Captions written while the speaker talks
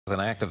An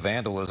act of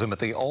vandalism at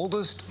the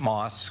oldest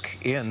mosque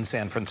in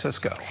San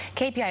Francisco.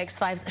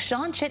 KPIX5's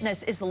Shawn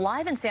Chitnis is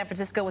live in San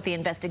Francisco with the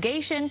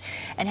investigation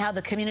and how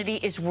the community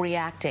is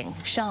reacting.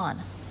 Shawn.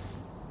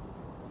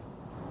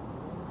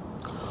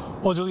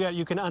 Well, Juliet,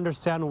 you can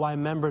understand why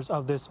members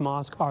of this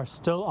mosque are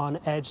still on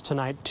edge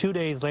tonight, 2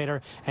 days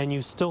later, and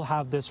you still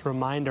have this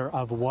reminder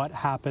of what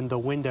happened, the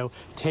window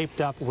taped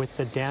up with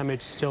the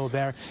damage still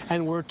there.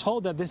 And we're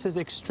told that this is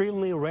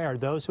extremely rare.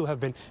 Those who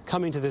have been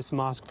coming to this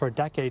mosque for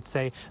decades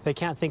say they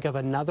can't think of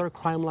another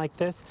crime like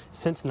this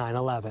since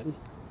 9/11.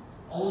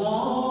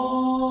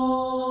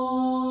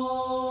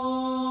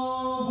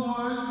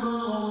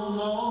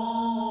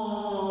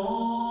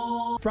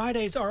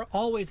 Fridays are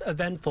always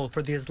eventful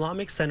for the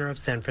Islamic Center of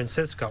San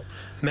Francisco.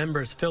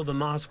 Members fill the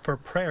mosque for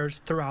prayers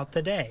throughout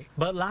the day.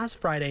 But last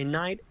Friday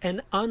night,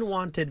 an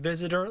unwanted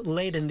visitor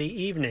late in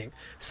the evening.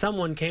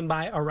 Someone came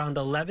by around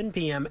 11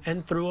 p.m.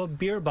 and threw a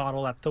beer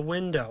bottle at the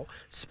window,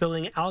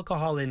 spilling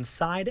alcohol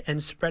inside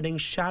and spreading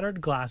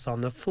shattered glass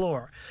on the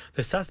floor.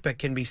 The suspect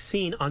can be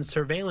seen on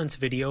surveillance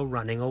video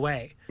running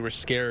away. We were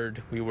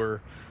scared. We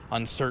were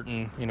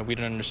uncertain. We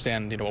didn't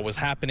understand, what was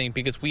happening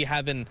because we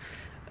haven't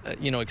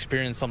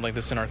experienced something like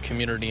this in our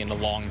community in a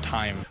long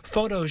time.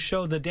 Photos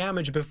show the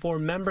damage before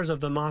members of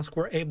the mosque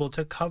were able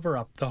to cover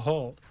up the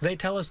hole. They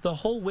tell us the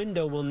whole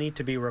window will need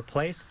to be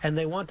replaced and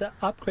they want to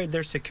upgrade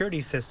their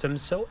security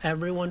systems so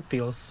everyone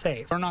feels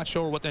safe. We're not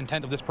sure what the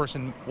intent of this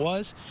person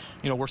was.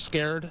 We're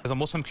scared. As a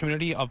Muslim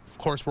community, of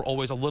course, we're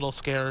always a little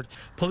scared.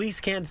 Police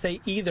can't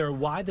say either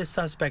why the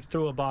suspect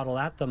threw a bottle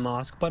at the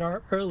mosque, but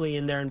are early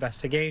in their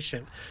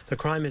investigation. The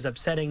crime is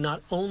upsetting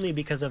not only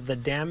because of the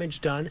damage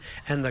done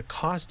and the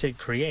cost it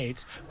creates,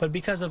 but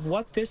because of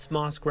what this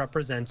mosque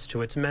represents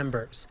to its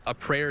members. A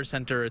prayer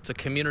center, it's a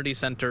community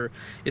center,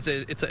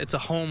 it's a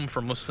home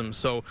for Muslims.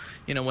 So,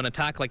 when an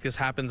attack like this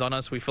happens on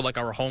us, we feel like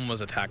our home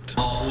was attacked.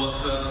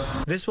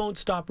 This won't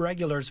stop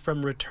regulars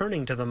from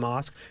returning to the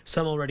mosque,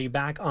 some already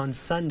back on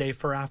Sunday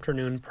for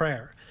afternoon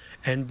prayer.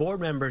 And board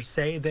members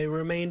say they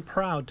remain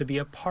proud to be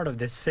a part of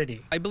this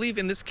city. I believe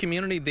in this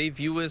community they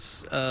view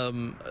us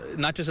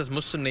not just as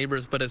Muslim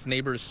neighbors, but as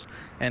neighbors,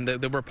 and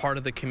that we're part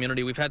of the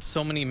community. We've had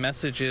so many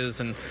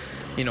messages and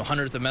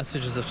hundreds of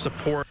messages of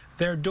support.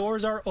 Their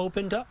doors are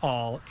open to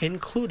all,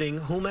 including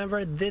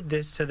whomever did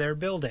this to their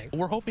building.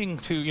 We're hoping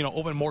to,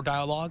 open more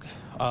dialogue.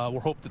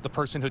 We're hoping that the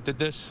person who did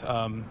this,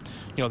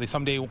 they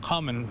someday will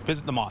come and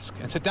visit the mosque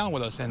and sit down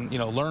with us and,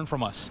 learn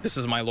from us. This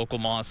is my local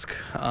mosque.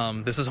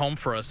 This is home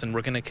for us, and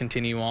we're going to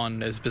continue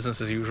on as business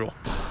as usual.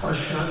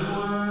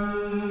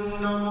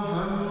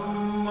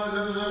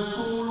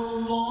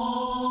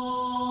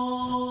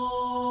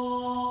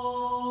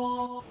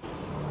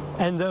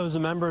 And those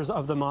members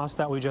of the mosque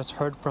that we just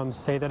heard from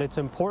say that it's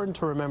important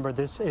to remember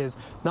this is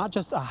not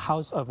just a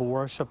house of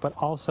worship, but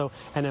also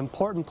an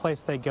important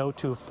place they go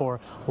to for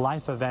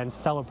life events,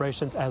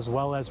 celebrations, as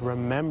well as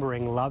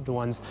remembering loved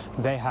ones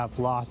they have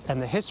lost.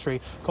 And the history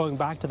going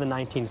back to the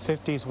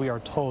 1950s, we are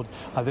told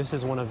this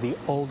is one of the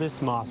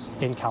oldest mosques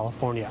in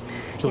California.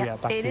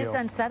 Juliet, back to you. It is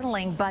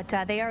unsettling, but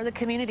they are the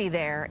community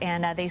there,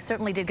 and they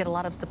certainly did get a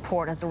lot of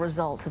support as a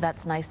result, so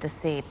that's nice to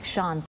see.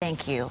 Shawn,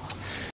 thank you.